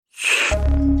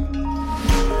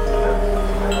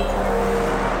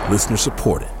Listener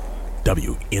supported.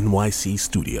 WNYC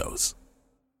Studios.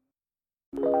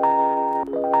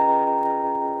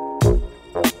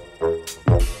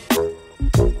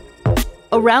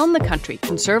 Around the country,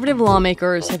 conservative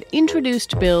lawmakers have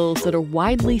introduced bills that are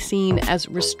widely seen as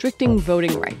restricting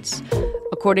voting rights.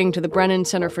 According to the Brennan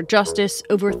Center for Justice,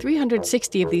 over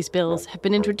 360 of these bills have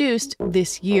been introduced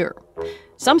this year.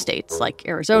 Some states, like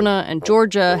Arizona and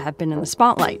Georgia, have been in the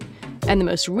spotlight. And the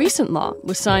most recent law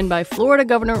was signed by Florida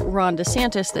Governor Ron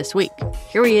DeSantis this week.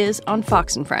 Here he is on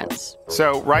Fox and Friends.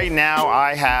 So right now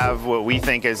I have what we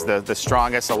think is the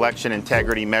strongest election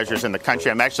integrity measures in the country.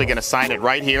 I'm actually going to sign it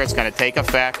right here. It's going to take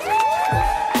effect.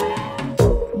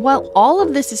 While all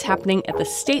of this is happening at the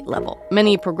state level,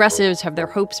 many progressives have their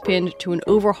hopes pinned to an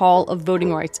overhaul of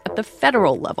voting rights at the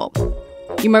federal level.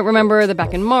 You might remember that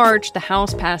back in March, the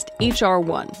House passed H.R.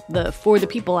 1, the For the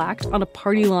People Act, on a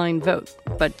party line vote.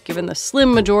 But given the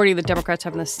slim majority the Democrats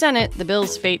have in the Senate, the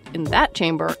bill's fate in that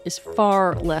chamber is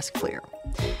far less clear.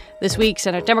 This week,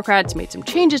 Senate Democrats made some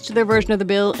changes to their version of the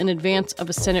bill in advance of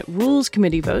a Senate Rules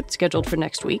Committee vote scheduled for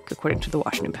next week, according to the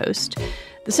Washington Post.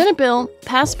 The Senate bill,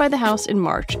 passed by the House in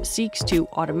March, seeks to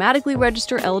automatically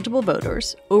register eligible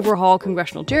voters, overhaul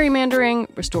congressional gerrymandering,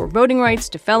 restore voting rights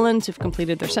to felons who've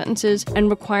completed their sentences,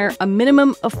 and require a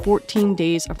minimum of 14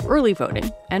 days of early voting,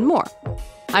 and more.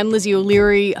 I'm Lizzie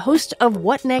O'Leary, host of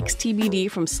What Next TBD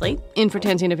from Slate, in for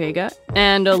Tanzina Vega,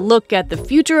 and a look at the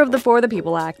future of the For the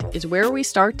People Act is where we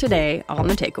start today on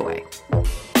The Takeaway.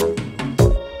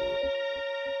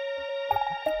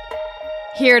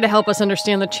 Here to help us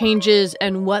understand the changes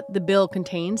and what the bill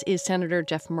contains is Senator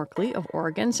Jeff Merkley of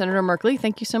Oregon. Senator Merkley,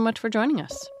 thank you so much for joining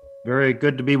us. Very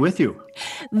good to be with you.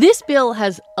 This bill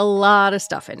has a lot of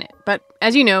stuff in it, but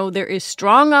as you know, there is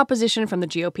strong opposition from the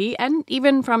GOP and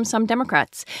even from some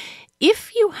Democrats.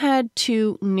 If you had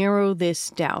to narrow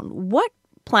this down, what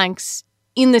planks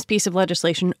in this piece of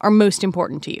legislation are most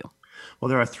important to you? Well,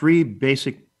 there are three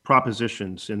basic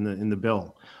propositions in the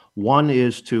bill. One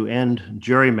is to end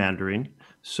gerrymandering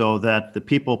so that the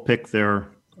people pick their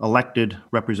elected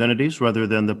representatives rather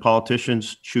than the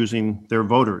politicians choosing their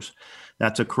voters.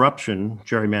 That's a corruption,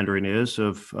 gerrymandering is,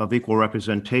 of equal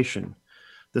representation.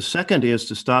 The second is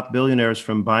to stop billionaires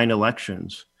from buying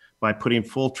elections by putting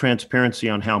full transparency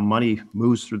on how money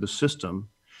moves through the system.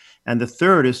 And the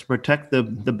third is to protect the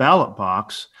ballot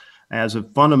box as a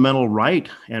fundamental right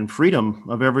and freedom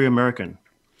of every American.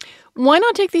 Why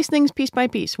not take these things piece by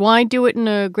piece? Why do it in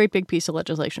a great big piece of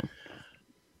legislation?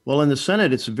 Well, in the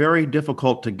Senate, it's very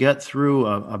difficult to get through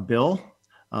a bill.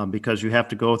 Because you have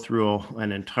to go through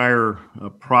an entire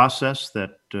process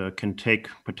that can take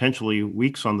potentially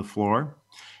weeks on the floor.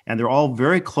 And they're all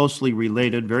very closely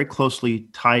related, very closely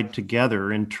tied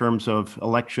together in terms of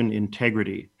election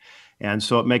integrity. And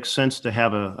so it makes sense to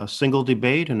have a single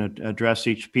debate and address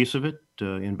each piece of it,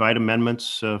 invite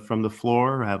amendments from the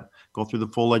floor, go through the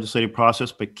full legislative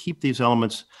process, but keep these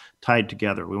elements tied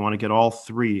together. We want to get all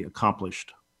three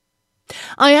accomplished.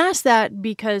 I ask that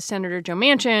because Senator Joe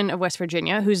Manchin of West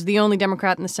Virginia, who's the only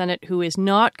Democrat in the Senate who is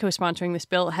not co-sponsoring this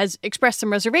bill, has expressed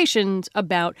some reservations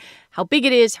about how big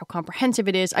it is, how comprehensive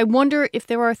it is. I wonder if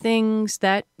there are things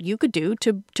that you could do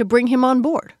to bring him on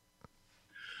board.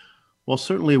 Well,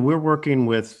 certainly we're working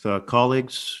with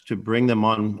colleagues to bring them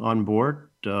on board.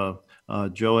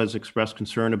 Joe has expressed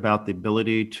concern about the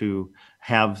ability to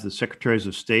have the secretaries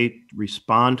of state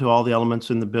respond to all the elements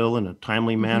in the bill in a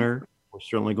timely manner. We're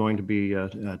certainly going to be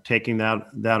taking that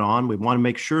on. We want to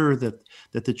make sure that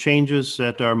the changes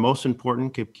that are most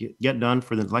important can get done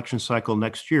for the election cycle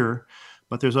next year.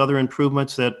 But there's other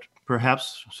improvements that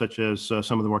perhaps, such as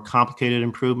some of the more complicated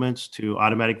improvements to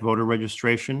automatic voter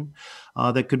registration,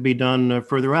 that could be done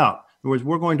further out. In other words,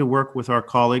 we're going to work with our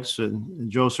colleagues.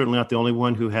 Joe's certainly not the only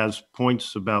one who has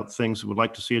points about things that would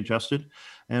like to see adjusted.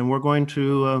 And we're going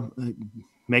to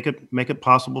make it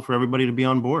possible for everybody to be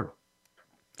on board.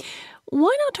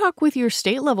 Why not talk with your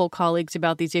state level colleagues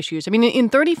about these issues? I mean, in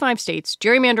 35 states,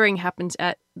 gerrymandering happens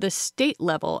at the state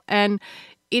level. And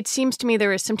it seems to me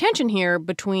there is some tension here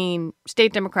between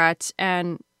state Democrats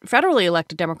and federally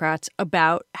elected Democrats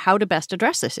about how to best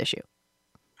address this issue.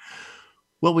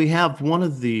 Well, we have one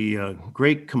of the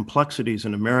great complexities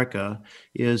in America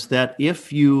is that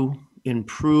if you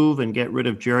improve and get rid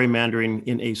of gerrymandering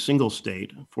in a single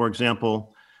state, for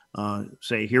example,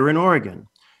 say here in Oregon,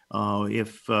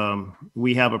 if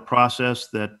we have a process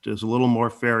that is a little more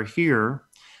fair here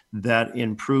that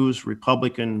improves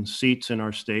Republican seats in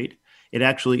our state, it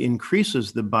actually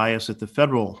increases the bias at the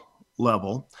federal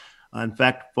level. In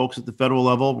fact, folks at the federal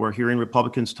level, we're hearing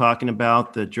Republicans talking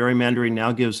about that gerrymandering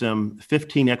now gives them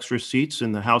 15 extra seats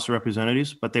in the House of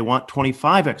Representatives, but they want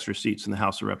 25 extra seats in the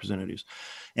House of Representatives.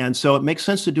 And so it makes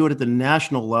sense to do it at the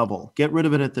national level, get rid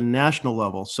of it at the national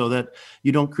level so that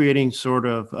you don't create any sort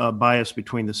of bias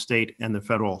between the state and the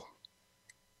federal.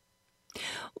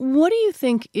 What do you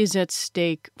think is at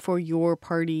stake for your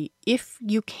party if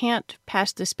you can't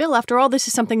pass this bill? After all, this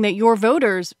is something that your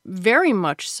voters very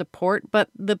much support, but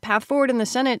the path forward in the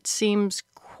Senate seems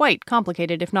quite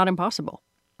complicated, if not impossible.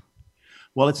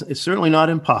 Well, it's certainly not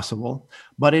impossible,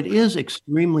 but it is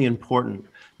extremely important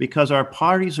because our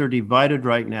parties are divided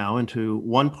right now into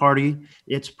one party,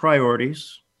 its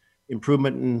priorities,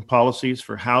 improvement in policies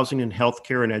for housing and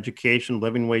healthcare and education,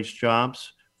 living wage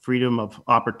jobs, freedom of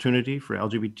opportunity for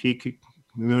LGBT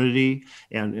community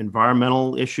and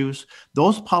environmental issues.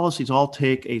 Those policies all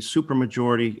take a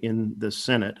supermajority in the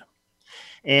Senate.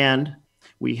 And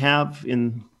we have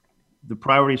in the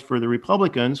priorities for the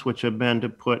Republicans, which have been to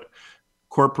put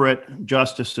corporate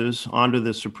justices onto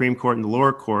the Supreme Court and the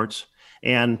lower courts,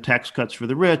 and tax cuts for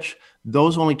the rich,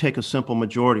 those only take a simple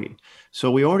majority.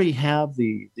 So we already have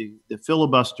the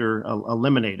filibuster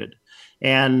eliminated,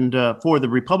 and for the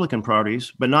Republican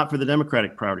priorities, but not for the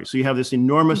Democratic priorities. So you have this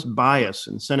enormous bias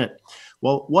in the Senate.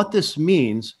 Well, what this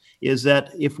means is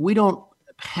that if we don't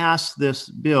pass this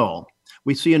bill,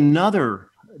 we see another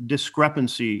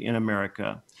discrepancy in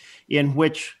America in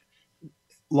which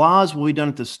laws will be done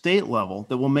at the state level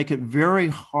that will make it very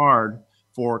hard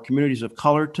for communities of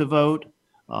color to vote,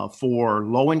 for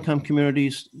low-income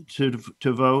communities to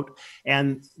vote.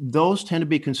 And those tend to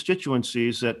be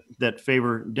constituencies that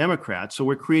favor Democrats. So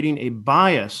we're creating a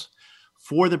bias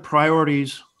for the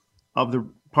priorities of the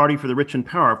party for the rich and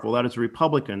powerful, that is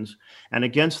Republicans, and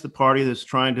against the party that's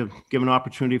trying to give an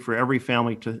opportunity for every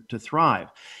family to thrive.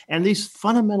 And these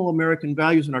fundamental American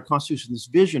values in our Constitution, this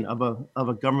vision of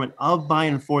a government of, by,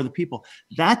 and for the people,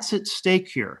 that's at stake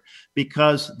here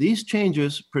because these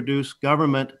changes produce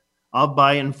government of,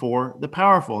 by, and for the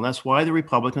powerful. And that's why the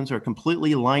Republicans are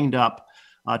completely lined up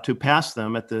to pass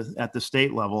them at the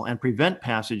state level and prevent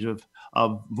passage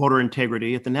of voter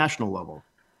integrity at the national level.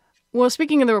 Well,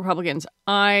 speaking of the Republicans,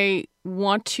 I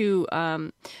want to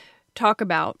talk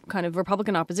about kind of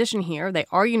Republican opposition here. They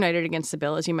are united against the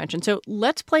bill, as you mentioned. So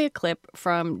let's play a clip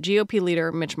from GOP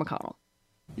leader Mitch McConnell.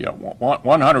 Yeah,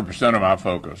 100% of my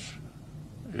focus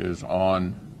is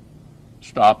on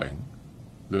stopping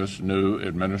this new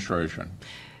administration.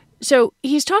 So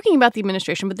he's talking about the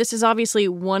administration, but this is obviously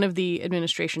one of the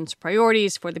administration's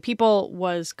priorities. For the people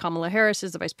was Kamala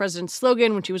Harris's, the vice president's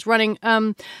slogan when she was running.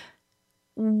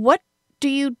 What do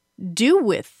you do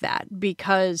with that?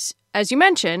 Because, as you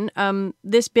mentioned,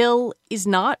 this bill is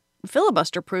not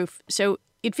filibuster proof. So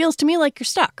it feels to me like you're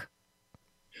stuck.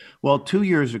 Well, 2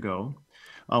 years ago,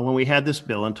 when we had this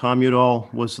bill, and Tom Udall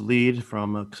was the lead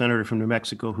from a senator from New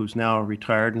Mexico who's now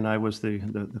retired, and I was the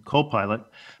co-pilot,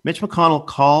 Mitch McConnell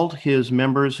called his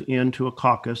members into a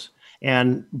caucus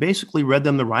and basically read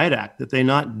them the riot act, that they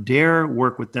not dare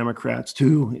work with Democrats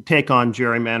to take on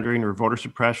gerrymandering or voter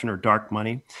suppression or dark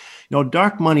money. You know,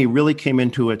 dark money really came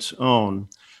into its own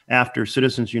after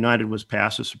Citizens United was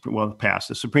passed,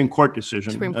 the Supreme Court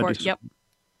decision. Supreme Court, yep.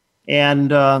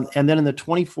 And then in the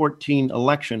 2014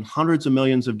 election, hundreds of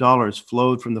millions of dollars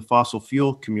flowed from the fossil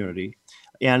fuel community.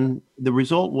 And the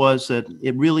result was that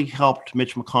it really helped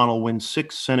Mitch McConnell win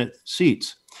 6 Senate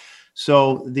seats.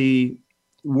 So the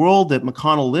world that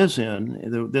McConnell lives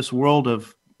in, this world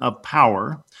of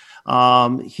power,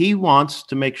 he wants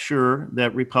to make sure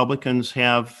that Republicans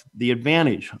have the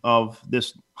advantage of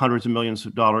this hundreds of millions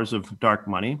of dollars of dark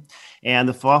money. And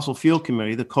the fossil fuel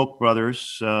community, the Koch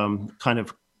brothers, kind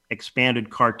of expanded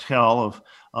cartel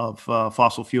of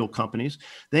fossil fuel companies,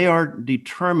 they are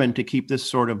determined to keep this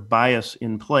sort of bias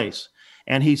in place.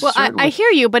 And he's I hear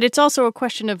you, but it's also a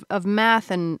question of math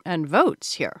and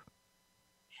votes here.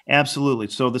 Absolutely.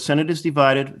 So the Senate is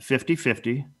divided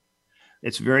 50-50.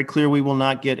 It's very clear we will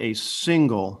not get a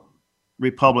single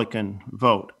Republican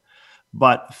vote,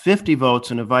 but 50 votes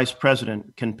and a vice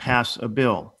president can pass a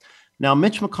bill. Now,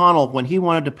 Mitch McConnell, when he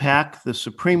wanted to pack the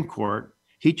Supreme Court,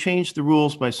 he changed the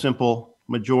rules by simple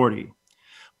majority.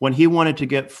 When he wanted to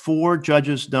get 4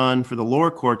 judges done for the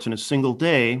lower courts in a single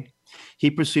day,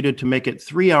 he proceeded to make it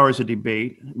 3 hours of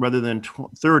debate rather than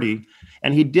 30.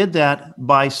 And he did that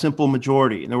by simple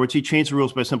majority. In other words, he changed the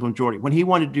rules by simple majority. When he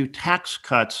wanted to do tax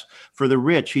cuts for the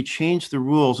rich, he changed the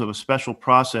rules of a special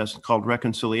process called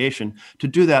reconciliation to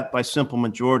do that by simple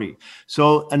majority.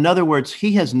 So in other words,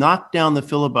 he has knocked down the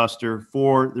filibuster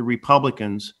for the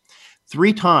Republicans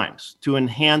 3 times to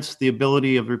enhance the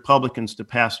ability of Republicans to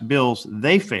pass bills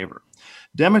they favor.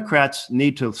 Democrats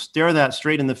need to stare that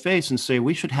straight in the face and say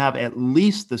we should have at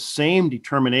least the same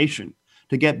determination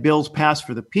to get bills passed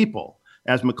for the people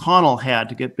as McConnell had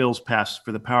to get bills passed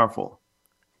for the powerful.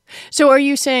 So are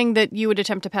you saying that you would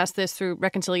attempt to pass this through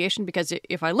reconciliation? Because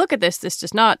if I look at this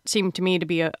does not seem to me to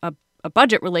be a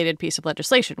budget-related piece of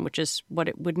legislation, which is what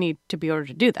it would need to be in order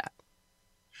to do that.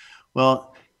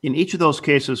 Well, in each of those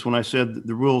cases, when I said that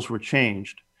the rules were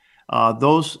changed,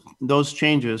 those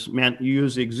changes meant you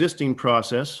use the existing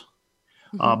process,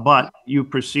 but you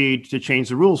proceed to change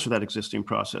the rules for that existing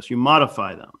process. You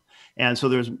modify them. And so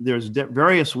there's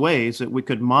various ways that we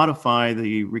could modify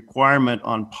the requirement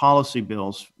on policy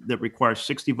bills that require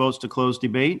 60 votes to close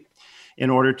debate in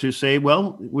order to say,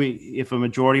 well, if a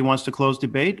majority wants to close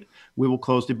debate, we will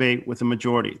close debate with a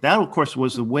majority. That, of course,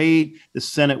 was the way the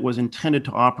Senate was intended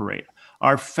to operate.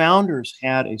 Our founders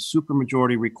had a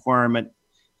supermajority requirement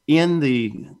in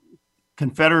the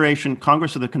Confederation,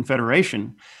 Congress of the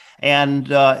Confederation, and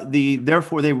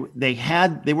therefore they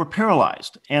were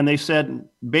paralyzed. And they said,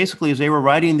 basically, as they were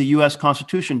writing the U.S.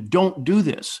 Constitution, don't do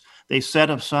this. They set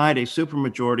aside a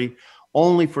supermajority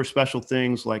only for special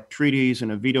things like treaties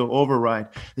and a veto override.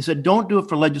 They said, don't do it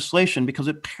for legislation because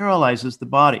it paralyzes the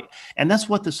body. And that's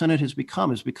what the Senate has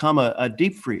become a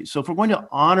deep freeze. So if we're going to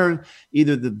honor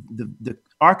either the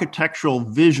architectural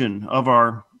vision of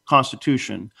our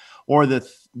Constitution or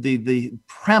the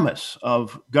premise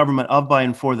of government of, by,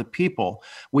 and for the people,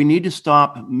 we need to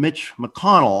stop Mitch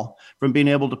McConnell from being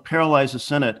able to paralyze the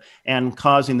Senate and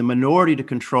causing the minority to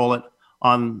control it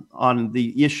on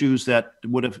the issues that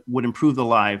would improve the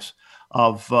lives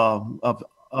of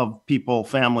people,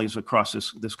 families across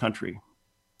this country.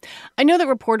 I know that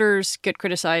reporters get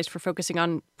criticized for focusing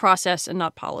on process and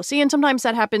not policy, and sometimes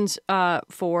that happens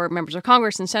for members of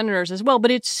Congress and senators as well. But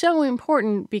it's so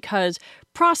important because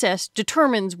process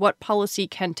determines what policy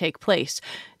can take place.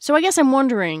 So I guess I'm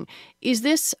wondering, is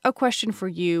this a question for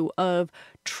you of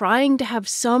trying to have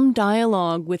some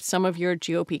dialogue with some of your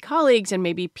GOP colleagues and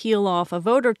maybe peel off a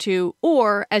vote or two?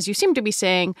 Or, as you seem to be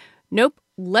saying, nope,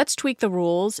 let's tweak the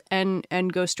rules and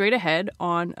go straight ahead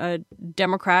on a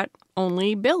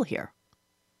Democrat-only bill here?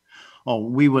 Oh,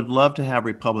 we would love to have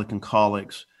Republican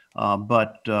colleagues,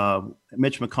 but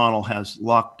Mitch McConnell has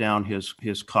locked down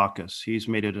his caucus. He's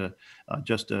made it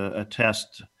just a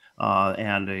test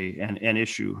and an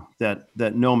issue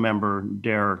that no member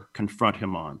dare confront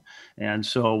him on. And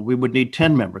so we would need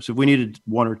 10 members. If we needed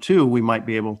one or two, we might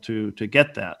be able to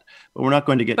get that. But we're not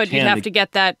going to get 10. But you'd have to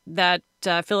get that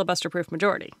filibuster-proof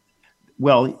majority.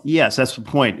 Well, yes, that's the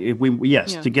point.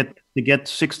 To get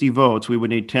 60 votes, we would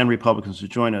need 10 Republicans to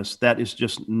join us. That is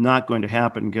just not going to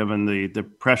happen given the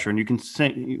pressure. And you can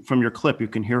see from your clip, you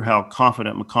can hear how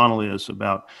confident McConnell is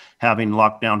about having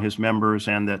locked down his members,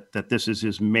 and that this is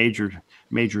his major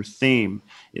theme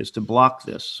is to block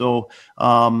this. So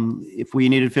if we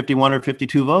needed 51 or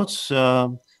 52 votes,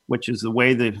 which is the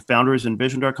way the founders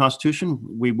envisioned our Constitution,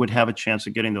 we would have a chance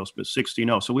of getting those, but 60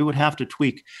 no. So we would have to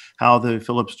tweak how the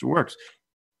filibuster works.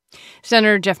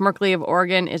 Senator Jeff Merkley of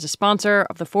Oregon is a sponsor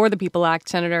of the For the People Act.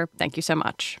 Senator, thank you so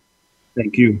much.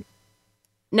 Thank you.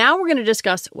 Now we're going to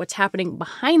discuss what's happening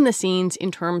behind the scenes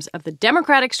in terms of the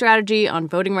Democratic strategy on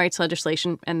voting rights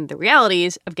legislation and the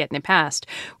realities of getting it passed.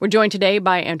 We're joined today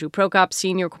by Andrew Prokop,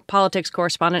 senior politics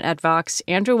correspondent at Vox.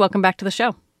 Andrew, welcome back to the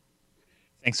show.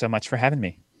 Thanks so much for having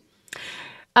me.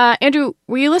 Andrew,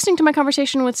 were you listening to my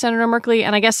conversation with Senator Merkley?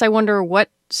 And I guess I wonder what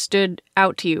stood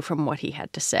out to you from what he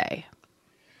had to say.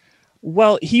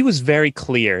 Well, he was very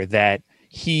clear that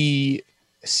he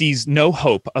sees no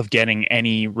hope of getting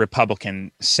any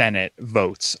Republican Senate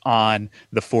votes on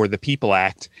the For the People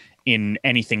Act in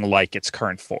anything like its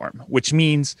current form, which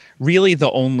means really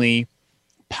the only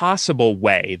possible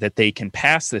way that they can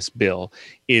pass this bill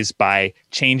is by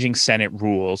changing Senate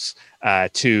rules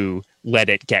to let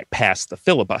it get past the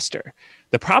filibuster.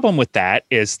 The problem with that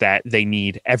is that they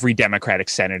need every Democratic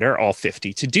senator, all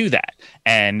 50, to do that.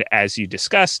 And as you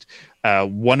discussed,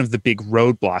 one of the big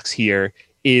roadblocks here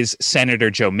is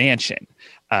Senator Joe Manchin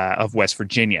of West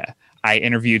Virginia. I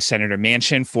interviewed Senator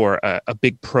Manchin for a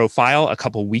big profile a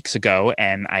couple weeks ago,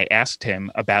 and I asked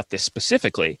him about this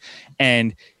specifically.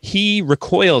 And he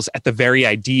recoils at the very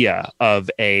idea of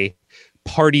a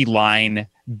party line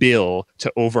bill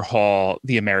to overhaul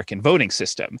the American voting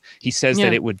system. He says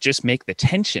that it would just make the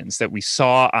tensions that we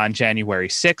saw on January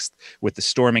 6th with the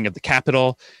storming of the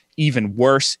Capitol even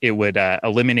worse. It would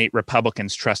eliminate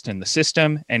Republicans' trust in the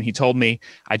system. And he told me,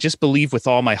 I just believe with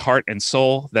all my heart and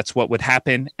soul that's what would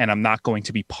happen, and I'm not going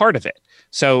to be part of it.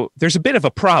 So there's a bit of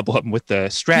a problem with the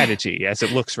strategy as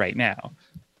it looks right now.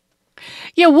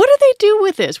 Yeah, what do they do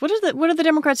with this? What do the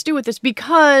Democrats do with this?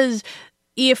 Because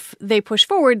if they push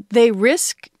forward, they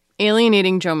risk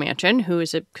alienating Joe Manchin, who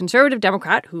is a conservative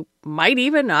Democrat who might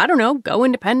even, I don't know, go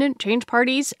independent, change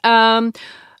parties.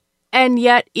 And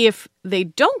yet, if they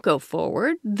don't go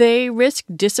forward, they risk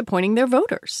disappointing their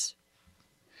voters.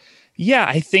 Yeah,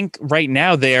 I think right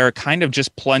now they are kind of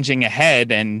just plunging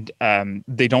ahead, and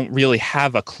they don't really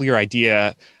have a clear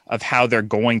idea of how they're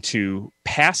going to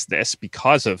pass this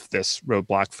because of this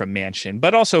roadblock from Manchin,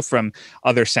 but also from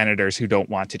other senators who don't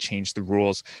want to change the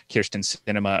rules. Kyrsten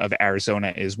Sinema of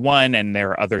Arizona is one, and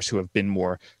there are others who have been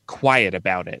more quiet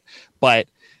about it. But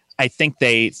I think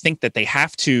that they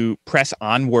have to press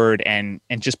onward and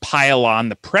just pile on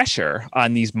the pressure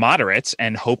on these moderates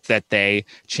and hope that they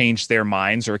change their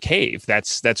minds or cave.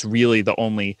 That's really the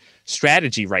only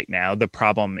strategy right now. The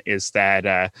problem is that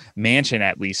Manchin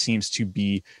at least seems to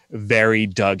be very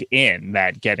dug in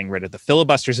that getting rid of the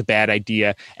filibuster is a bad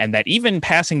idea, and that even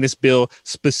passing this bill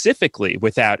specifically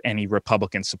without any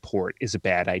Republican support is a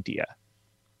bad idea.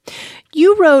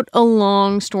 You wrote a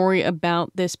long story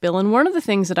about this bill, and one of the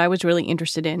things that I was really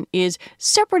interested in is,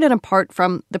 separate and apart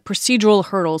from the procedural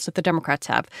hurdles that the Democrats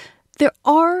have, there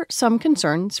are some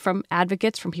concerns from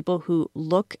advocates, from people who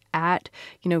look at,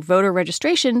 voter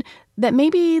registration, that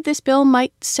maybe this bill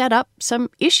might set up some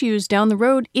issues down the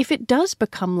road if it does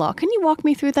become law. Can you walk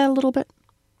me through that a little bit?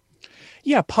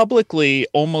 Yeah, publicly,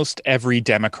 almost every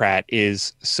Democrat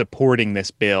is supporting this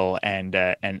bill, and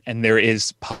there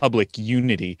is public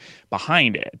unity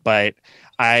behind it. But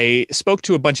I spoke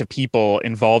to a bunch of people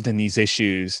involved in these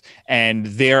issues, and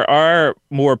there are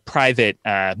more private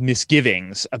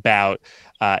misgivings about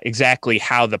exactly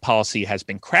how the policy has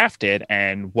been crafted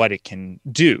and what it can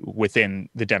do within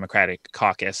the Democratic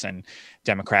caucus and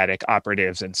Democratic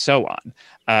operatives and so on.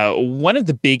 One of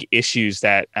the big issues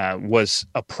that was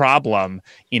a problem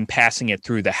in passing it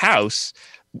through the House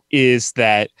is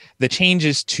that the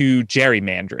changes to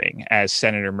gerrymandering, as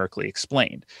Senator Merkley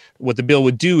explained, what the bill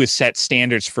would do is set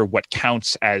standards for what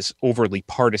counts as overly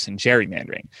partisan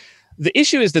gerrymandering. The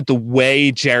issue is that the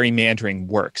way gerrymandering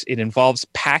works, it involves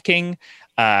packing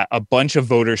a bunch of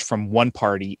voters from one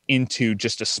party into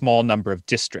just a small number of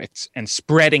districts and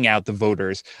spreading out the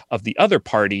voters of the other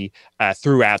party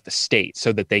throughout the state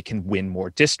so that they can win more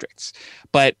districts.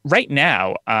 But right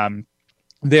now,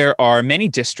 there are many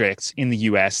districts in the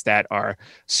U.S. that are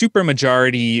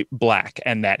supermajority Black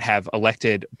and that have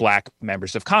elected Black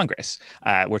members of Congress.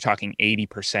 We're talking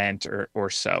 80% or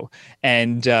so.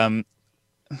 And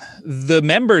the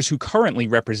members who currently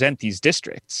represent these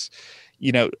districts,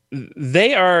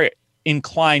 they are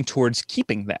inclined towards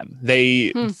keeping them.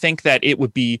 They think that it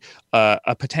would be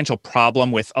a potential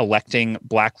problem with electing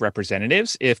Black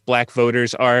representatives if Black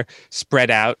voters are spread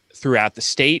out throughout the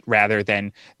state rather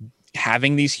than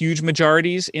having these huge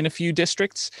majorities in a few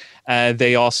districts.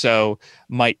 They also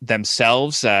might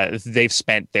themselves, they've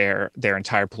spent their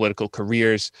entire political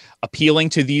careers appealing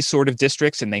to these sort of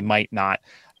districts, and they might not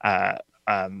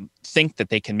think that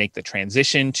they can make the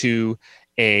transition to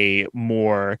a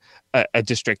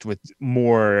district with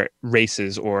more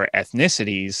races or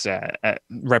ethnicities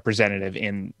representative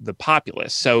in the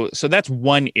populace. So that's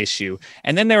one issue.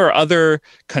 And then there are other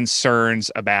concerns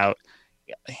about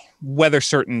whether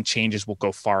certain changes will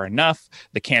go far enough.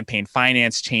 The campaign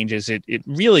finance changes, it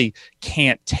really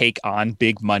can't take on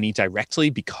big money directly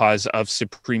because of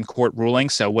Supreme Court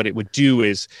rulings. So what it would do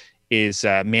is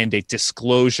mandate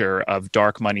disclosure of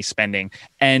dark money spending,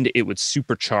 and it would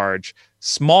supercharge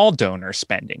small donor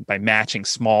spending by matching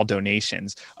small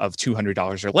donations of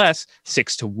 $200 or less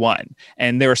 6-1.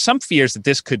 And there are some fears that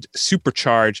this could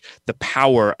supercharge the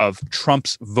power of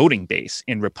Trump's voting base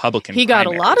in Republican He got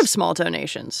primaries. A lot of small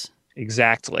donations.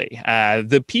 Exactly.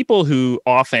 The people who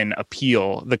often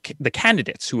appeal, the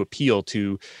candidates who appeal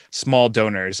to small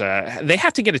donors, they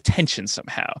have to get attention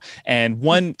somehow. And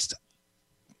one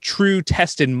true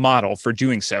tested model for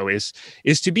doing so is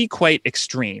to be quite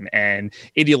extreme and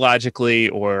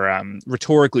ideologically or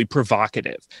rhetorically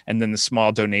provocative, and then the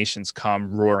small donations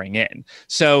come roaring in.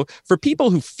 So for people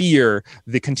who fear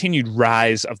the continued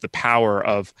rise of the power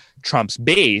of Trump's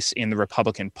base in the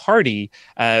Republican Party,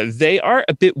 they are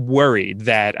a bit worried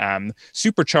that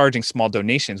supercharging small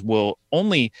donations will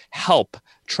only help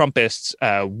Trumpists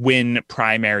win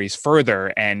primaries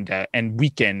further and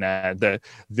weaken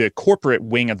the corporate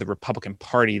wing of the Republican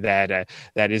Party that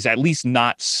is at least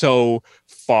not so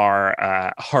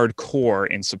far hardcore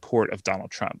in support of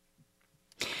Donald Trump.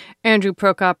 Andrew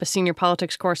Prokop, a senior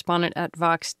politics correspondent at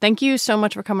Vox. Thank you so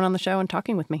much for coming on the show and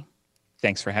talking with me.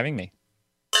 Thanks for having me.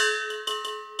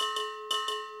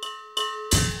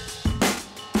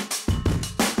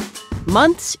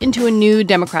 Months into a new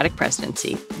Democratic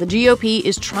presidency, the GOP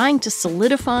is trying to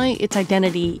solidify its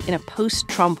identity in a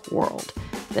post-Trump world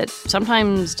that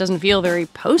sometimes doesn't feel very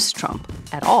post-Trump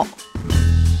at all.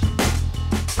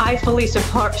 I fully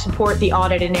support the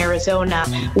audit in Arizona.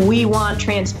 We want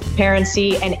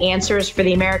transparency and answers for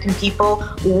the American people.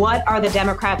 What are the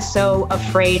Democrats so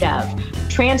afraid of?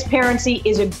 Transparency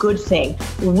is a good thing.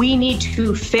 We need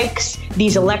to fix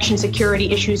these election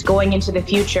security issues going into the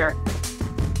future.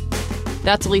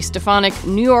 That's Elise Stefanik,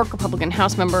 New York Republican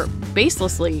House member,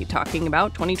 baselessly talking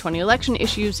about 2020 election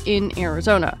issues in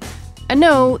Arizona. And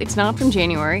no, it's not from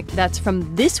January. That's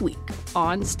from this week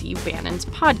on Steve Bannon's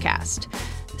podcast.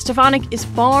 Stefanik is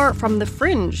far from the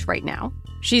fringe right now.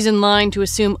 She's in line to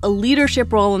assume a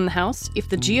leadership role in the House if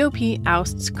the GOP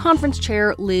ousts conference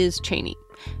chair Liz Cheney.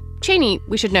 Cheney,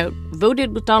 we should note,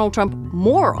 voted with Donald Trump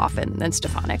more often than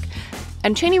Stefanik.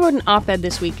 And Cheney wrote an op-ed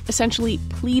this week essentially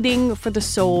pleading for the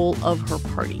soul of her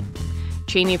party.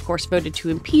 Cheney, of course, voted to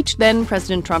impeach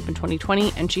then-President Trump in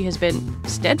 2020, and she has been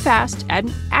steadfast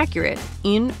and accurate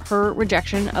in her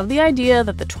rejection of the idea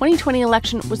that the 2020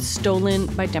 election was stolen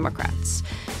by Democrats.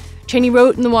 Cheney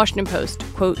wrote in the Washington Post,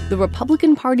 quote, "The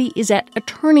Republican Party is at a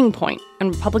turning point,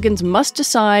 and Republicans must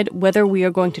decide whether we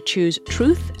are going to choose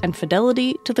truth and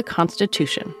fidelity to the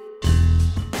Constitution."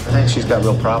 I think she's got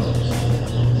real problems.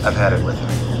 I've had it with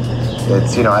her.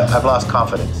 It's, I've lost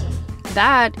confidence.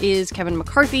 That is Kevin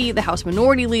McCarthy, the House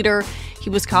Minority Leader. He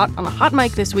was caught on a hot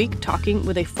mic this week talking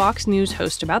with a Fox News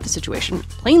host about the situation.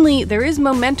 Plainly, there is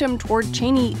momentum toward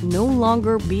Cheney no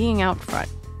longer being out front.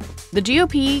 The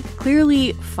GOP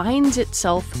clearly finds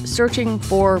itself searching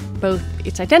for both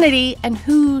its identity and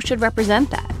who should represent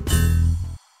that.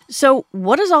 So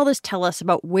what does all this tell us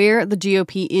about where the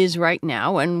GOP is right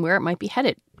now and where it might be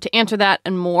headed? To answer that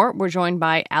and more, we're joined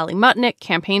by Ali Mutnick,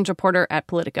 campaigns reporter at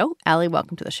Politico. Ali,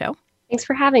 welcome to the show. Thanks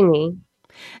for having me.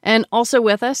 And also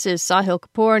with us is Sahil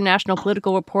Kapoor, national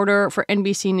political reporter for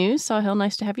NBC News. Sahil,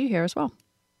 nice to have you here as well.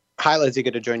 Hi, Lizzie.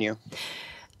 Good to join you.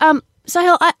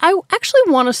 Sahil, I actually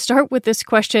want to start with this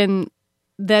question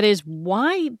that is,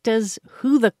 why does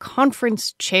who the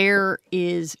conference chair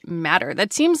is matter?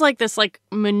 That seems like this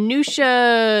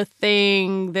minutia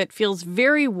thing that feels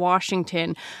very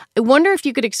Washington. I wonder if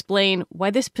you could explain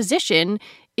why this position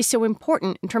is so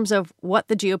important in terms of what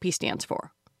the GOP stands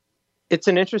for. It's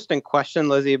an interesting question,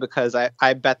 Lizzie, because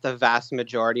I bet the vast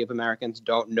majority of Americans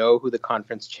don't know who the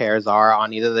conference chairs are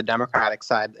on either the Democratic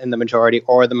side in the majority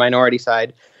or the minority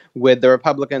side with the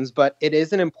Republicans. But it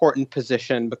is an important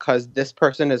position because this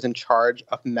person is in charge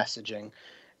of messaging.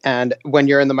 And when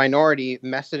you're in the minority,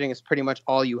 messaging is pretty much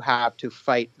all you have to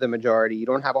fight the majority. You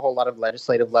don't have a whole lot of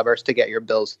legislative levers to get your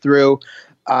bills through.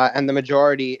 And the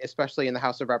majority, especially in the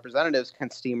House of Representatives, can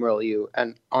steamroll you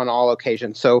and on all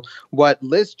occasions. So what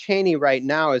Liz Cheney right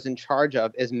now is in charge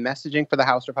of is messaging for the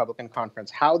House Republican Conference,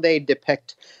 how they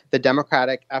depict the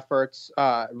Democratic efforts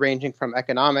ranging from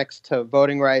economics to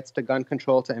voting rights to gun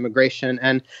control to immigration.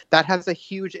 And that has a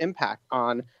huge impact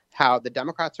on how the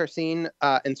Democrats are seen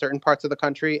in certain parts of the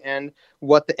country and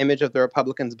what the image of the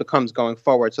Republicans becomes going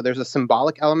forward. So there's a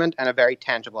symbolic element and a very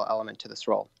tangible element to this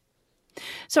role.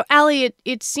 So, Ali,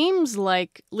 it seems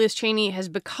like Liz Cheney has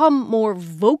become more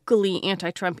vocally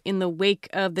anti-Trump in the wake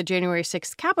of the January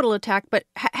 6th Capitol attack, but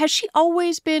has she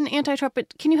always been anti-Trump?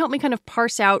 Can you help me kind of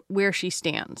parse out where she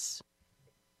stands?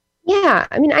 Yeah,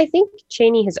 I think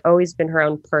Cheney has always been her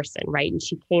own person, right? And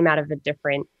she came out of a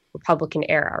different Republican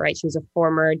era, right? She was a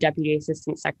former Deputy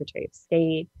Assistant Secretary of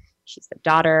State. She's the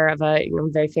daughter of a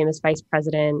very famous vice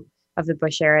president of the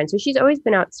Bush era. And so she's always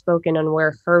been outspoken on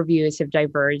where her views have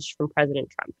diverged from President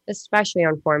Trump, especially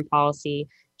on foreign policy.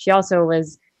 She also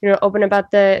was, open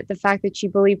about the fact that she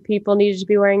believed people needed to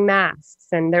be wearing masks.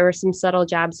 And there were some subtle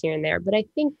jabs here and there. But I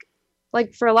think,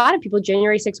 for a lot of people,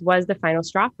 January 6th was the final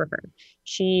straw for her.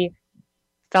 She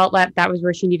felt that was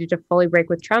where she needed to fully break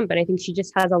with Trump. And I think she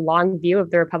just has a long view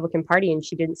of the Republican Party and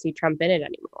she didn't see Trump in it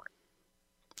anymore.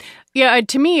 Yeah,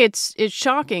 to me, it's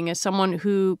shocking as someone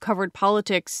who covered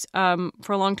politics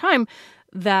for a long time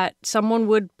that someone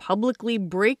would publicly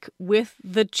break with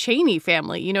the Cheney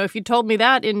family. If you told me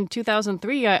that in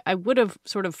 2003, I would have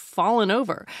sort of fallen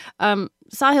over.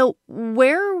 Sahil,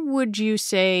 where would you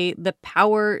say the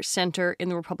power center in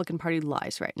the Republican Party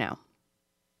lies right now?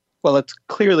 Well, it's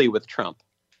clearly with Trump.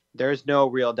 There's no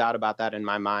real doubt about that in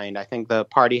my mind. I think the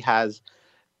party has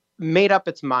made up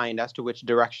its mind as to which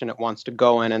direction it wants to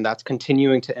go in, and that's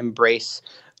continuing to embrace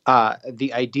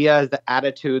the ideas, the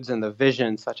attitudes, and the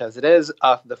vision, such as it is,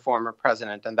 of the former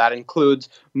president. And that includes,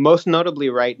 most notably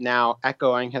right now,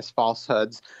 echoing his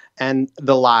falsehoods and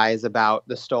the lies about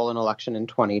the stolen election in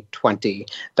 2020.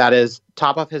 That is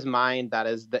top of his mind. That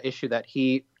is the issue that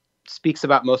he speaks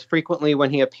about most frequently when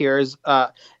he appears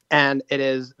And it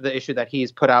is the issue that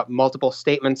he's put out multiple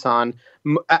statements on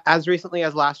as recently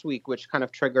as last week, which kind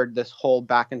of triggered this whole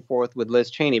back and forth with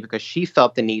Liz Cheney because she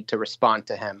felt the need to respond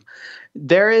to him.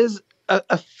 There is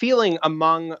a feeling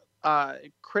among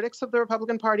critics of the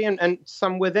Republican Party and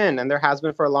some within, and there has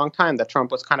been for a long time, that Trump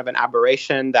was kind of an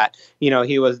aberration, that,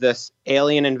 he was this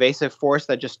alien invasive force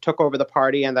that just took over the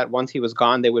party, and that once he was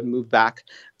gone, they would move back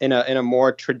in a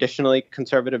more traditionally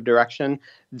conservative direction.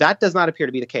 That does not appear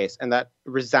to be the case, and that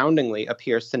resoundingly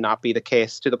appears to not be the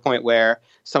case, to the point where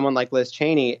someone like Liz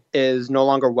Cheney is no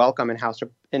longer welcome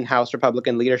in House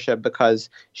Republican leadership because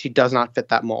she does not fit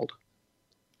that mold.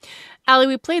 Ali,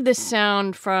 we played this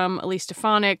sound from Elise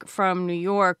Stefanik from New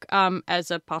York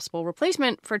as a possible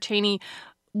replacement for Cheney.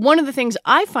 One of the things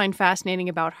I find fascinating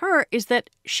about her is that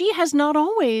she has not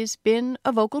always been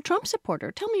a vocal Trump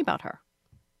supporter. Tell me about her.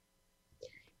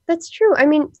 That's true. I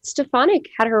mean, Stefanik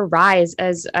had her rise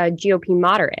as a GOP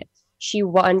moderate. She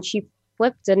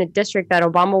flipped in a district that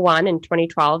Obama won in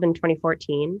 2012 and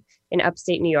 2014 in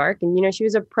upstate New York. And, she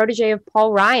was a protege of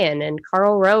Paul Ryan and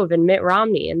Karl Rove and Mitt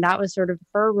Romney. And that was sort of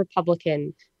her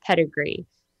Republican pedigree.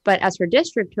 But as her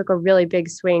district took a really big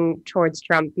swing towards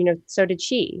Trump, so did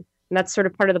she. And that's sort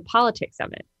of part of the politics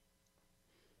of it.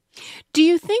 Do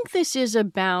you think this is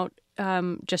about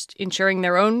just ensuring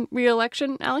their own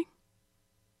reelection, Ali?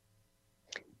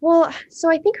 Well,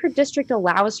 so I think her district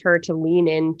allows her to lean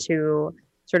into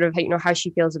sort of, how she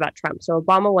feels about Trump. So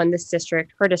Obama won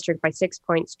her district by 6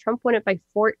 points. Trump won it by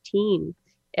 14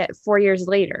 4 years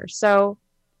later. So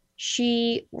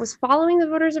she was following the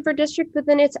voters of her district, but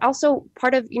then it's also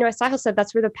part of, as Sahil said,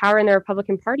 that's where the power in the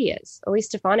Republican Party is. Elise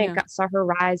Stefanik saw her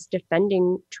rise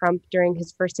defending Trump during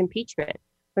his first impeachment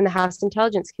from the House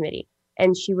Intelligence Committee.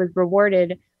 And she was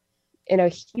rewarded in a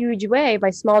huge way by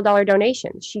small dollar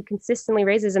donations. She consistently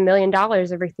raises $1 million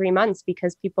every 3 months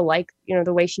because people like,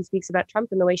 the way she speaks about Trump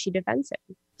and the way she defends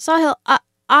him. Sahil,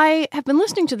 I have been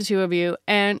listening to the two of you,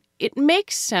 and it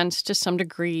makes sense to some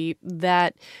degree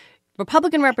that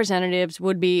Republican representatives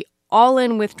would be all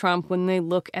in with Trump when they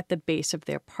look at the base of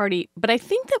their party. But I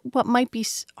think that what might be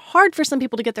hard for some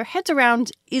people to get their heads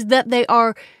around is that they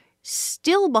are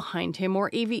still behind him, or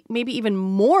maybe even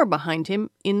more behind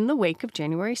him, in the wake of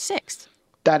January 6th.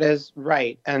 That is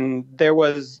right. And there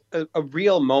was a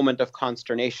real moment of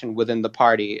consternation within the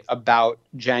party about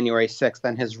January 6th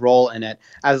and his role in it.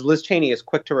 As Liz Cheney is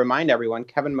quick to remind everyone,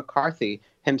 Kevin McCarthy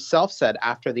himself said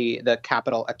after the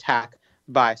Capitol attack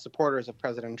by supporters of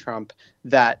President Trump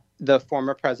that the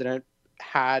former president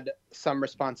had some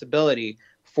responsibility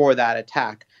for that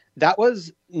attack. That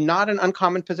was not an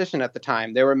uncommon position at the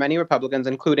time. There were many Republicans,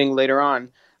 including later on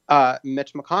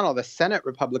Mitch McConnell, the Senate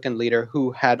Republican leader,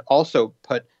 who had also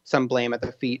put some blame at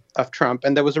the feet of Trump.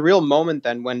 And there was a real moment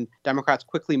then when Democrats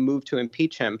quickly moved to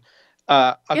impeach him.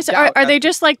 Are they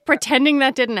just pretending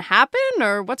that didn't happen,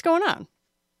 or what's going on?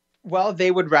 Well, they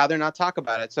would rather not talk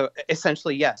about it. So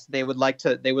essentially, yes, they would like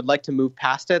to move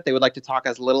past it. They would like to talk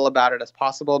as little about it as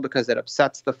possible because it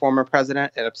upsets the former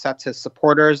president. It upsets his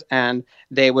supporters, and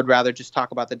they would rather just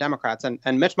talk about the Democrats.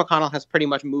 And Mitch McConnell has pretty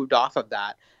much moved off of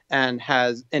that and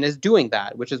is doing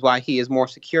that, which is why he is more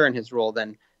secure in his role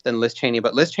than Liz Cheney.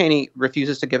 But Liz Cheney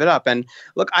refuses to give it up. And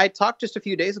look, I talked just a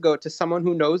few days ago to someone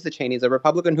who knows the Cheneys, a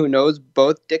Republican who knows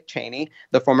both Dick Cheney,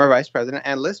 the former vice president,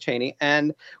 and Liz Cheney.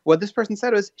 And what this person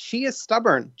said was, she is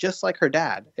stubborn, just like her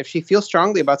dad. If she feels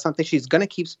strongly about something, she's going to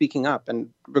keep speaking up, and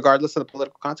regardless of the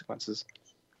political consequences.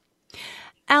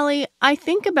 Ali, I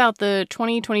think about the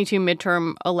 2022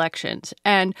 midterm elections,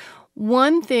 and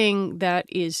one thing that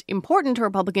is important to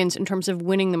Republicans in terms of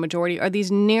winning the majority are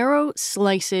these narrow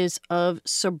slices of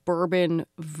suburban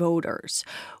voters.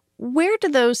 Where do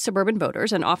those suburban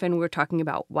voters, and often we're talking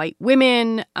about white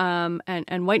women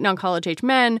and white non-college age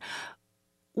men,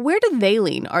 where do they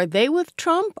lean? Are they with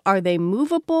Trump? Are they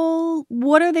movable?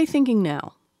 What are they thinking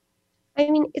now? I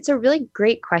mean, it's a really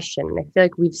great question. I feel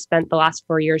like we've spent the last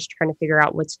 4 years trying to figure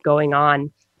out what's going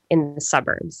on in the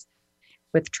suburbs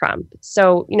with Trump.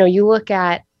 So, you look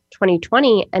at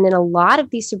 2020, and in a lot of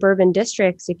these suburban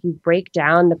districts, if you break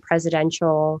down the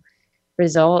presidential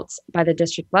results by the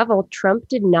district level, Trump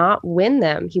did not win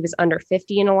them. He was under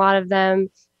 50 in a lot of them.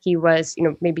 He was,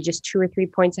 maybe just 2 or 3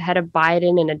 points ahead of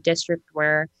Biden in a district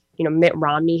where, Mitt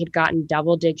Romney had gotten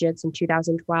double digits in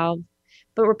 2012.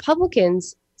 But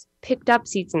Republicans picked up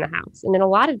seats in the House. And in a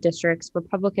lot of districts,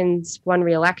 Republicans won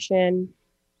re-election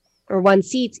or won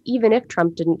seats, even if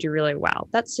Trump didn't do really well.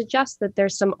 That suggests that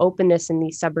there's some openness in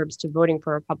these suburbs to voting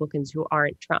for Republicans who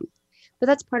aren't Trump. But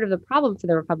that's part of the problem for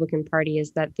the Republican Party,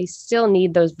 is that they still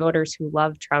need those voters who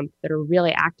love Trump, that are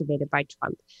really activated by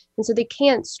Trump. And so they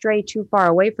can't stray too far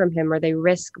away from him, or they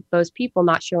risk those people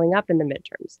not showing up in the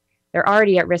midterms. They're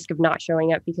already at risk of not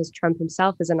showing up because Trump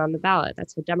himself isn't on the ballot.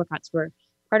 That's how Democrats were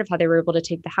part of how they were able to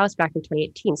take the House back in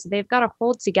 2018. So they've got to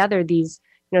hold together these,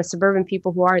 suburban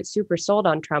people who aren't super sold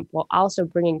on Trump, while also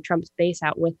bringing Trump's base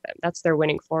out with them. That's their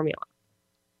winning formula.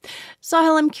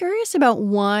 Sahil, I'm curious about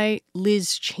why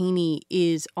Liz Cheney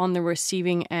is on the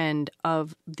receiving end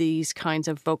of these kinds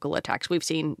of vocal attacks. We've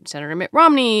seen Senator Mitt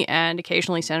Romney and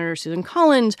occasionally Senator Susan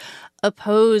Collins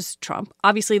oppose Trump.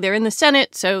 Obviously, they're in the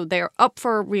Senate, so they're up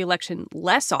for re-election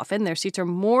less often. Their seats are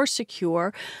more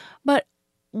secure. But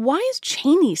why is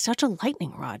Cheney such a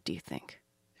lightning rod, do you think?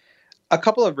 A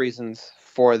couple of reasons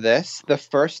for this. The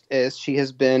first is she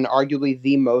has been arguably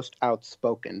the most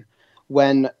outspoken.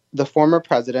 When the former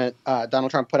president,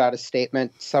 Donald Trump, put out a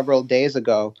statement several days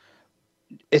ago,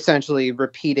 essentially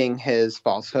repeating his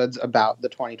falsehoods about the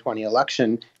 2020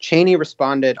 election, Cheney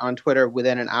responded on Twitter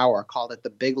within an hour, called it the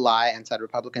big lie, and said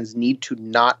Republicans need to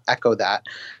not echo that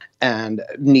and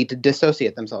need to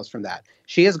dissociate themselves from that.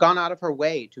 She has gone out of her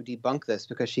way to debunk this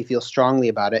because she feels strongly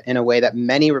about it, in a way that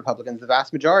many Republicans, the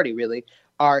vast majority really,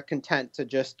 are content to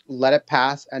just let it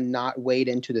pass and not wade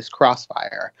into this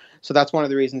crossfire. So that's one of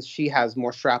the reasons she has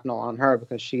more shrapnel on her,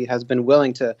 because she has been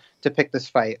willing to pick this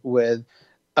fight with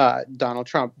Donald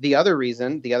Trump. The other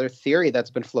reason, the other theory that's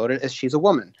been floated, is she's a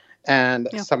woman. And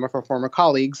some of her former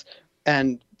colleagues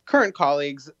and current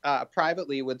colleagues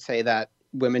privately would say that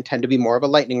women tend to be more of a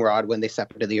lightning rod when they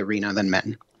step into the arena than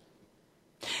men.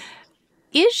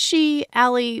 Is she,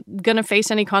 Allie, going to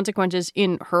face any consequences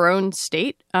in her own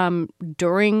state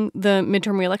during the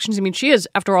midterm re-elections? I mean, she is,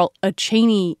 after all, a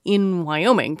Cheney in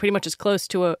Wyoming, pretty much as close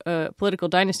to a political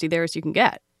dynasty there as you can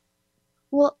get.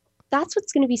 Well, that's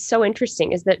what's going to be so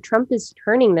interesting, is that Trump is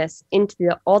turning this into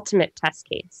the ultimate test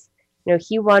case.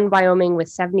 He won Wyoming with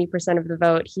 70% of the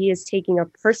vote. He is taking a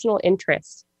personal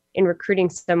interest in recruiting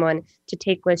someone to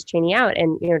take Liz Cheney out.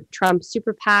 And, Trump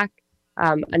Super PAC,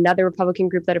 another Republican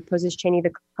group that opposes Cheney,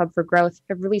 the Club for Growth,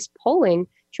 have released polling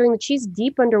showing that she's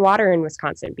deep underwater in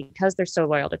Wisconsin because they're so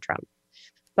loyal to Trump.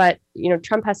 But,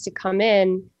 Trump has to come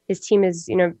in. His team is,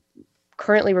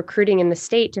 currently recruiting in the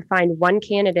state to find one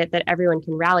candidate that everyone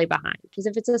can rally behind. Because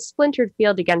if it's a splintered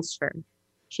field against her,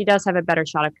 she does have a better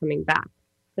shot of coming back.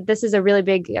 But this is a really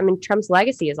big, Trump's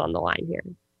legacy is on the line here.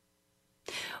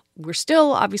 We're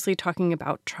still obviously talking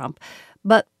about Trump,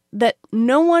 but that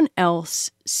no one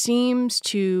else seems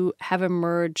to have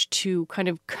emerged to kind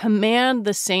of command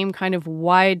the same kind of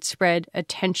widespread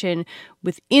attention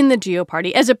within the GOP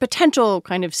party as a potential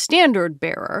kind of standard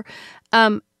bearer.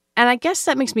 And I guess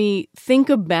that makes me think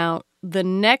about the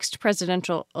next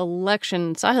presidential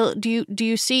election. Sahil, do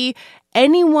you see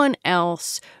anyone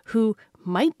else who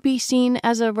might be seen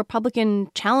as a Republican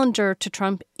challenger to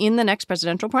Trump in the next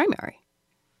presidential primary?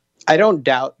 I don't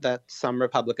doubt that some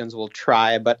Republicans will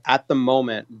try, but at the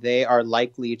moment, they are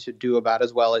likely to do about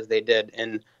as well as they did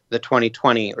in the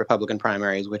 2020 Republican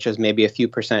primaries, which is maybe a few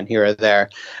percent here or there.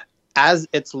 As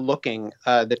it's looking,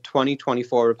 the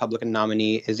 2024 Republican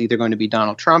nominee is either going to be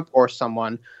Donald Trump or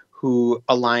someone who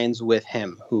aligns with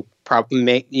him, who probably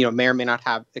may or may not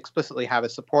have explicitly have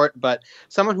his support, but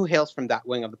someone who hails from that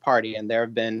wing of the party. And there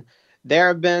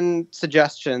have been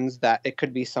suggestions that it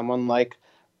could be someone like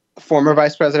former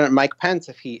Vice President Mike Pence,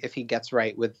 if he gets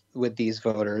right with these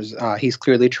voters. He's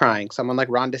clearly trying. Someone like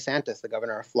Ron DeSantis, the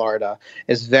governor of Florida,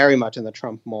 is very much in the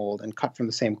Trump mold and cut from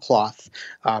the same cloth,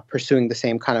 pursuing the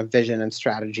same kind of vision and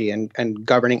strategy and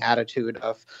governing attitude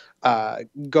of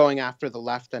going after the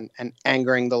left and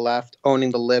angering the left,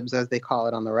 owning the libs, as they call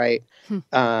it on the right,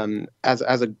 as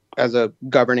a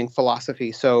governing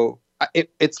philosophy. So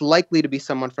it's likely to be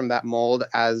someone from that mold,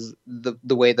 as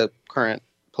the way the current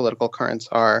political currents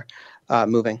are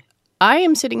moving. I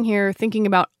am sitting here thinking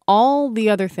about all the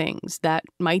other things that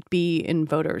might be in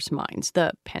voters' minds.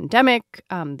 The pandemic,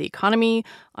 the economy.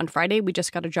 On Friday, we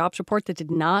just got a jobs report that did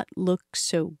not look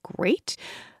so great.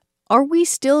 Are we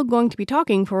still going to be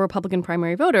talking for Republican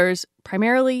primary voters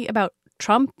primarily about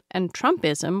Trump and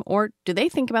Trumpism, or do they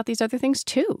think about these other things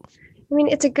too? I mean,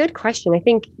 it's a good question. I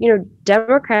think,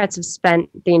 Democrats have spent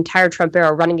the entire Trump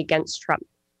era running against Trump,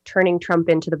 turning Trump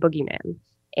into the boogeyman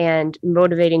and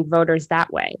motivating voters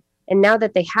that way. And now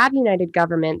that they have united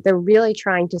government, they're really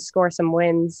trying to score some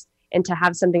wins and to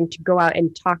have something to go out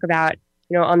and talk about,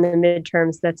 on the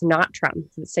midterms that's not Trump.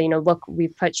 So, look,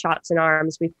 we've put shots in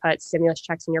arms, we've put stimulus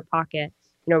checks in your pocket.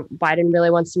 Biden really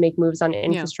wants to make moves on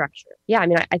infrastructure.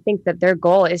 I think that their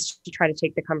goal is to try to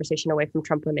take the conversation away from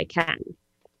Trump when they can.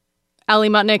 Ali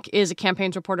Mutnick is a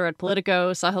campaigns reporter at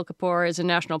Politico. Sahil Kapoor is a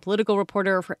national political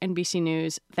reporter for NBC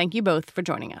News. Thank you both for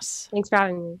joining us. Thanks for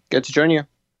having me. Good to join you.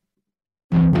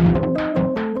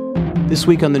 This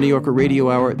week on the New Yorker Radio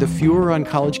Hour, the furor on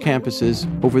college campuses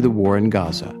over the war in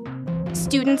Gaza.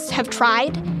 Students have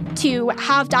tried to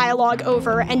have dialogue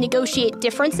over and negotiate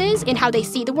differences in how they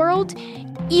see the world,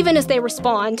 even as they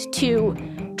respond to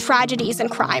tragedies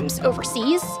and crimes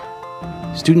overseas.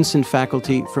 Students and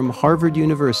faculty from Harvard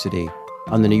University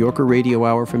on the New Yorker Radio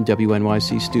Hour from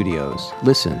WNYC Studios.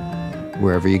 Listen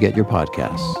wherever you get your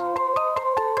podcasts.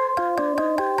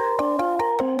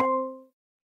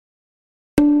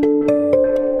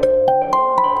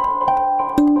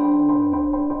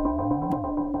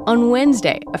 On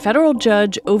Wednesday, a federal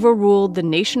judge overruled the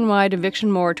nationwide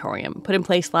eviction moratorium put in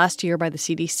place last year by the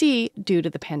CDC due to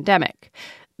the pandemic.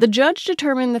 The judge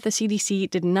determined that the CDC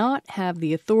did not have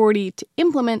the authority to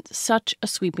implement such a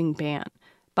sweeping ban.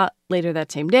 But later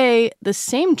that same day, the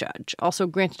same judge also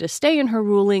granted a stay in her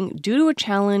ruling due to a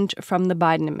challenge from the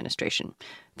Biden administration.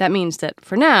 That means that,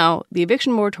 for now, the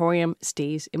eviction moratorium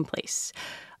stays in place.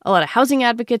 A lot of housing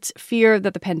advocates fear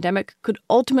that the pandemic could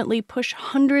ultimately push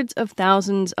hundreds of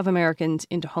thousands of Americans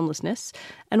into homelessness.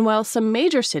 And while some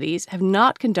major cities have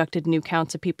not conducted new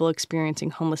counts of people experiencing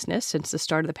homelessness since the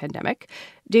start of the pandemic,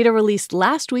 data released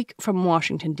last week from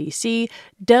Washington, D.C.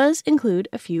 does include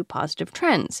a few positive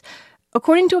trends.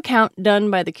 According to a count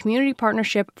done by the Community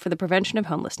Partnership for the Prevention of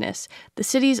Homelessness, the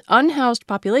city's unhoused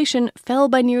population fell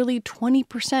by nearly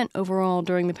 20% overall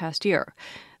during the past year.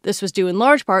 This was due in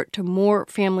large part to more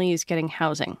families getting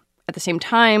housing. At the same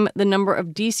time, the number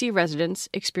of D.C. residents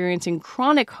experiencing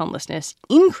chronic homelessness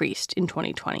increased in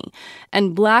 2020,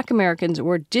 and Black Americans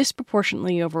were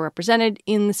disproportionately overrepresented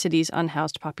in the city's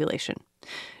unhoused population.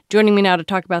 Joining me now to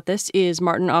talk about this is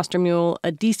Martin Ostermuhle,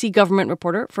 a D.C. government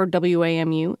reporter for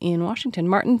WAMU in Washington.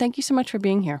 Martin, thank you so much for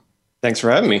being here. Thanks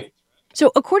for having me.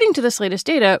 So according to this latest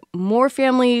data, more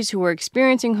families who were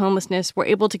experiencing homelessness were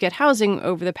able to get housing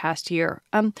over the past year.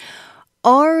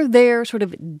 Are there sort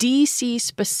of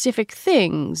D.C.-specific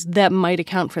things that might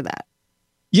account for that?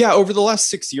 Yeah, over the last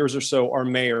 6 years or so, our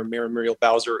Mayor Muriel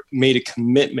Bowser, made a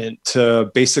commitment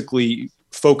to basically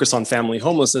focus on family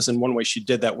homelessness. And one way she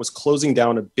did that was closing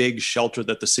down a big shelter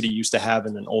that the city used to have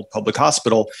in an old public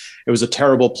hospital. It was a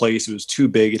terrible place. It was too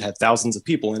big. It had thousands of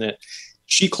people in it.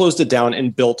 She closed it down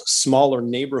and built smaller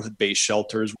neighborhood-based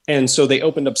shelters. And so they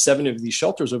opened up 7 of these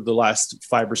shelters over the last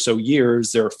 5 or so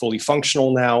years. They're fully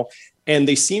functional now, and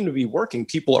they seem to be working.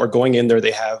 People are going in there.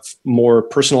 They have more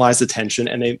personalized attention,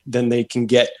 and then they can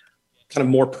get kind of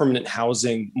more permanent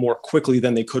housing more quickly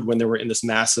than they could when they were in this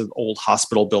massive old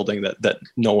hospital building that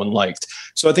no one liked.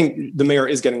 So I think the mayor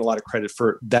is getting a lot of credit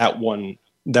for that one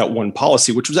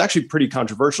policy, which was actually pretty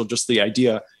controversial, just the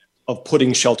idea of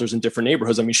putting shelters in different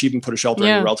neighborhoods. I mean, she even put a shelter in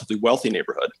a relatively wealthy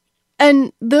neighborhood.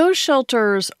 And those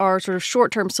shelters are sort of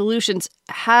short-term solutions.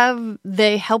 Have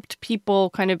they helped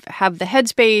people kind of have the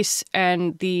headspace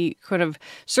and the kind of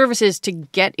services to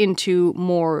get into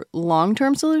more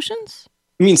long-term solutions?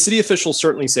 I mean, city officials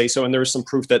certainly say so, and there's some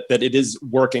proof that it is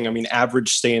working. I mean,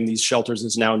 average stay in these shelters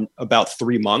is now about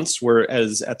 3 months,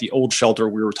 whereas at the old shelter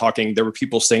we were talking, there were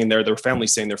people staying there, there were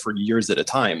families staying there for years at a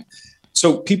time.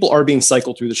 So people are being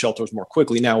cycled through the shelters more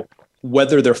quickly. Now,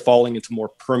 whether they're falling into more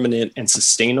permanent and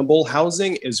sustainable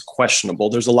housing is questionable.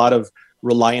 There's a lot of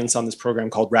reliance on this program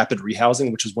called rapid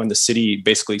rehousing, which is when the city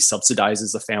basically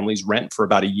subsidizes the family's rent for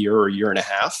about a year or a year and a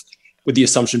half, with the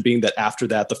assumption being that after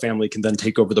that, the family can then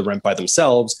take over the rent by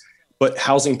themselves. But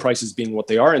housing prices being what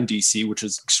they are in DC, which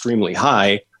is extremely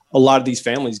high, a lot of these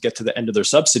families get to the end of their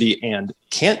subsidy and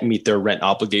can't meet their rent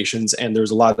obligations. And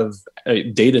there's a lot of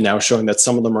data now showing that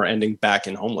some of them are ending back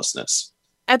in homelessness.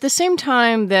 At the same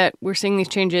time that we're seeing these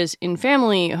changes in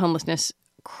family homelessness,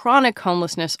 chronic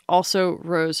homelessness also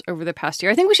rose over the past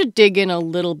year. I think we should dig in a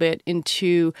little bit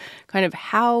into kind of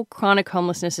how chronic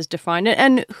homelessness is defined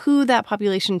and who that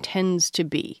population tends to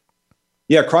be.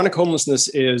 Yeah, chronic homelessness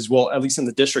is, well, at least in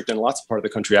the district and lots of part of the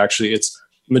country, actually, it's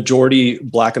majority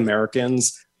Black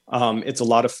Americans. It's a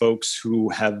lot of folks who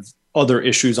have other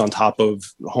issues on top of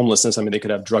homelessness. I mean, they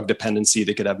could have drug dependency,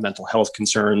 they could have mental health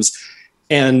concerns.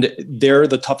 And they're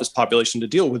the toughest population to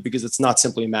deal with because it's not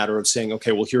simply a matter of saying,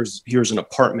 okay, well, here's an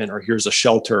apartment or here's a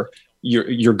shelter,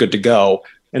 you're good to go.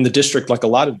 And the district, like a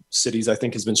lot of cities, I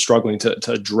think, has been struggling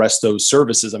to address those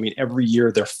services. I mean, every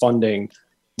year they're funding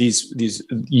these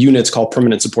units called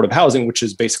permanent supportive housing, which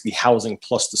is basically housing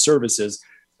plus the services.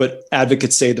 But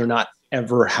advocates say they're not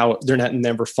never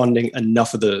funding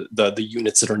enough of the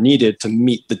units that are needed to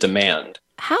meet the demand.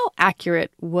 How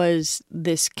accurate was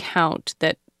this count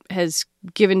that has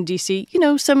given D.C.,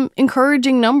 some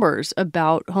encouraging numbers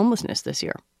about homelessness this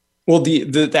year. Well,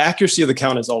 the accuracy of the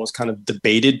count is always kind of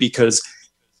debated because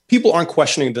people aren't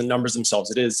questioning the numbers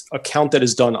themselves. It is a count that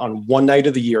is done on one night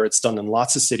of the year. It's done in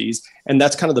lots of cities. And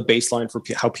that's kind of the baseline for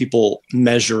how people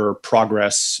measure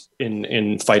progress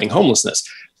in fighting homelessness.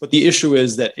 But the issue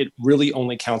is that it really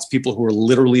only counts people who are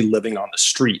literally living on the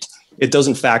street. It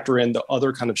doesn't factor in the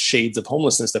other kind of shades of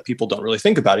homelessness that people don't really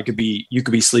think about. You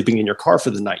could be sleeping in your car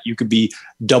for the night. You could be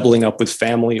doubling up with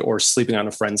family or sleeping on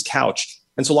a friend's couch.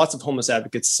 And so lots of homeless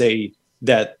advocates say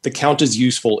that the count is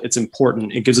useful, it's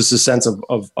important, it gives us a sense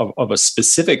of a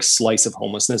specific slice of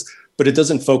homelessness, but it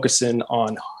doesn't focus in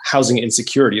on housing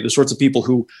insecurity, the sorts of people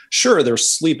who, sure, they're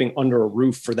sleeping under a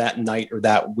roof for that night or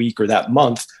that week or that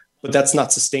month, but that's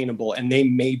not sustainable, and they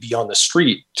may be on the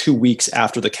street 2 weeks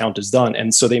after the count is done,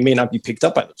 and so they may not be picked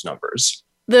up by those numbers.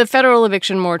 The federal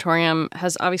eviction moratorium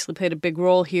has obviously played a big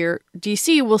role here.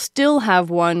 D.C. will still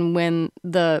have one when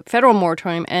the federal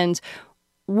moratorium ends.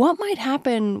 What might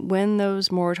happen when those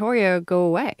moratoria go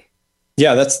away?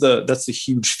 Yeah, that's the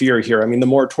huge fear here. I mean, the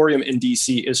moratorium in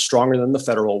D.C. is stronger than the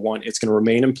federal one. It's going to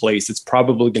remain in place. It's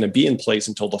probably going to be in place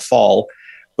until the fall.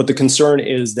 But the concern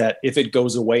is that if it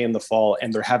goes away in the fall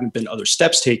and there haven't been other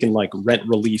steps taken, like rent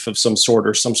relief of some sort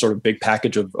or some sort of big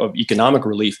package of economic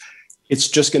relief, it's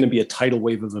just going to be a tidal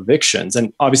wave of evictions.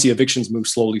 And obviously evictions move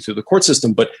slowly through the court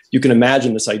system, but you can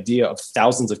imagine this idea of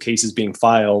thousands of cases being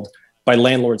filed by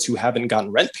landlords who haven't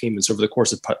gotten rent payments over the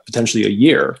course of potentially a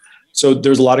year. So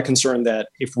there's a lot of concern that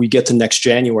if we get to next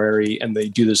January and they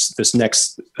do this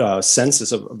next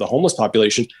census of the homeless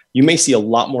population, you may see a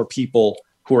lot more people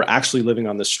who are actually living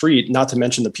on the street, not to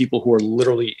mention the people who are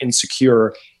literally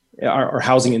insecure, are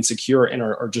housing insecure and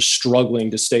are just struggling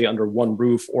to stay under one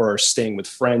roof or are staying with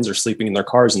friends or sleeping in their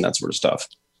cars and that sort of stuff.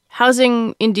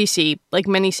 Housing in D.C., like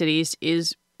many cities,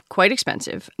 is quite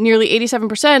expensive. Nearly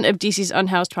 87% of D.C.'s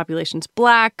unhoused population is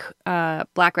Black.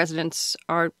 Black residents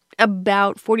are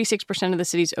about 46% of the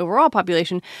city's overall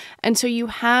population. And so you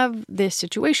have this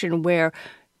situation where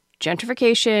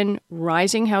gentrification,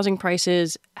 rising housing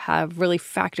prices have really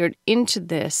factored into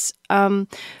this.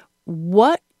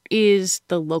 What is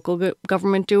the local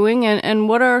government doing and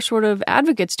what are sort of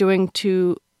advocates doing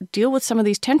to deal with some of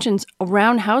these tensions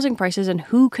around housing prices and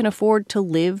who can afford to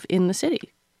live in the city?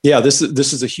 Yeah, this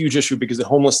is a huge issue because the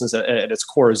homelessness at its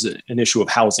core is an issue of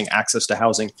housing, access to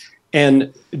housing.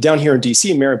 And down here in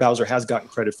D.C., Mayor Bowser has gotten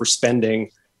credit for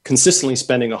consistently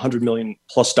spending $100 million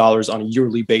plus on a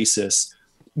yearly basis,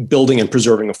 building and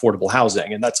preserving affordable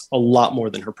housing. And that's a lot more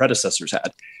than her predecessors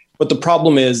had. But the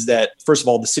problem is that, first of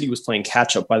all, the city was playing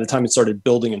catch up. By the time it started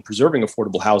building and preserving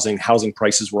affordable housing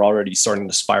prices were already starting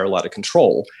to spiral out of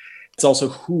control. It's also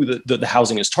who the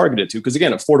housing is targeted to. Because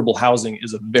again, affordable housing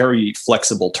is a very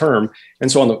flexible term. And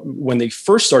so when they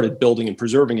first started building and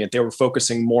preserving it, they were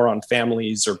focusing more on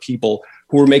families or people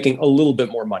who were making a little bit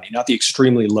more money, not the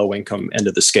extremely low income end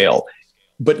of the scale.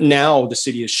 But now the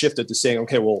city has shifted to saying,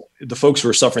 okay, well, the folks who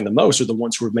are suffering the most are the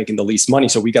ones who are making the least money.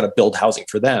 So we got to build housing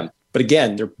for them. But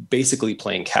again, they're basically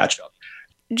playing catch up.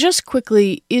 Just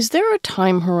quickly, is there a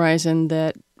time horizon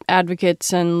that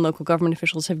advocates and local government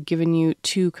officials have given you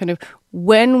to kind of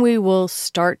when we will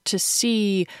start to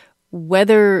see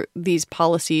whether these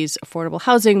policies, affordable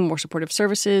housing, more supportive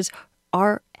services,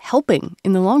 are helping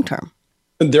in the long term?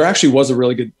 There actually was a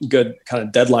really good kind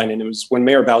of deadline. And it was when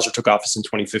Mayor Bowser took office in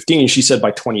 2015, she said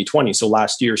by 2020, so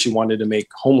last year, she wanted to make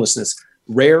homelessness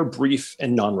rare, brief,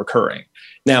 and non-recurring.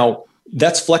 Now,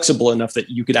 that's flexible enough that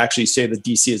you could actually say that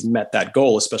DC has met that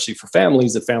goal, especially for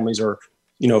families, that families are,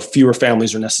 fewer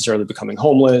families are necessarily becoming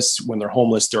homeless. When they're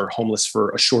homeless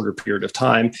for a shorter period of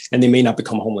time, and they may not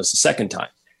become homeless a second time.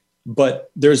 But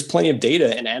there's plenty of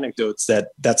data and anecdotes that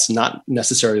that's not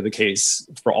necessarily the case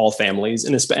for all families.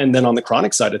 And then on the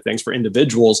chronic side of things, for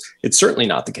individuals, it's certainly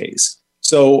not the case.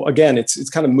 So again, it's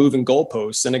kind of moving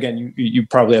goalposts. And again, you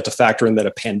probably have to factor in that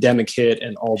a pandemic hit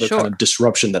and all the kind of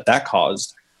disruption that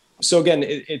caused. So again,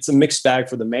 it's a mixed bag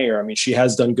for the mayor. I mean, she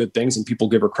has done good things and people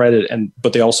give her credit.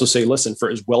 But they also say, listen, for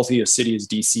as wealthy a city as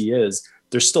DC is,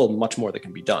 there's still much more that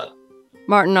can be done.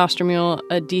 Martin Ostermuhle,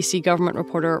 a DC government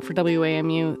reporter for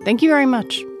WAMU. Thank you very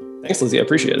much. Thanks, Lizzie. I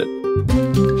appreciate it.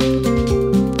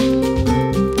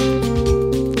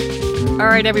 All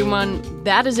right, everyone.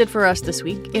 That is it for us this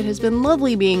week. It has been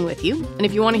lovely being with you. And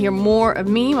if you want to hear more of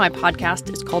me, my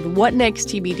podcast is called What Next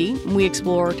TBD. We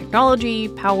explore technology,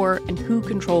 power, and who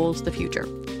controls the future.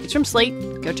 It's from Slate.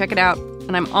 Go check it out.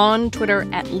 And I'm on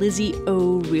Twitter at Lizzie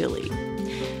O'Reilly.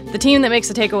 The team that makes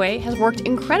The Takeaway has worked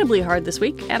incredibly hard this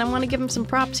week, and I want to give them some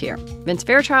props here. Vince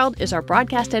Fairchild is our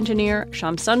broadcast engineer,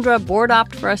 Shamsundra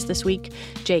board-opped for us this week,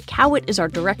 Jay Cowit is our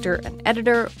director and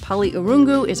editor, Polly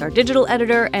Urungu is our digital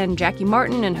editor, and Jackie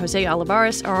Martin and Jose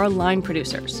Olivares are our line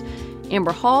producers.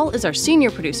 Amber Hall is our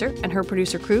senior producer, and her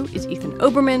producer crew is Ethan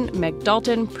Oberman, Meg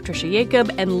Dalton, Patricia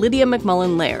Jacob, and Lydia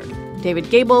McMullen-Laird. David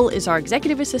Gable is our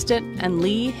executive assistant, and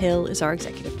Lee Hill is our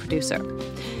executive producer.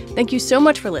 Thank you so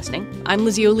much for listening. I'm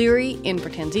Lizzie O'Leary in for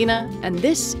Tanzina, and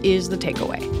this is The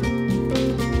Takeaway.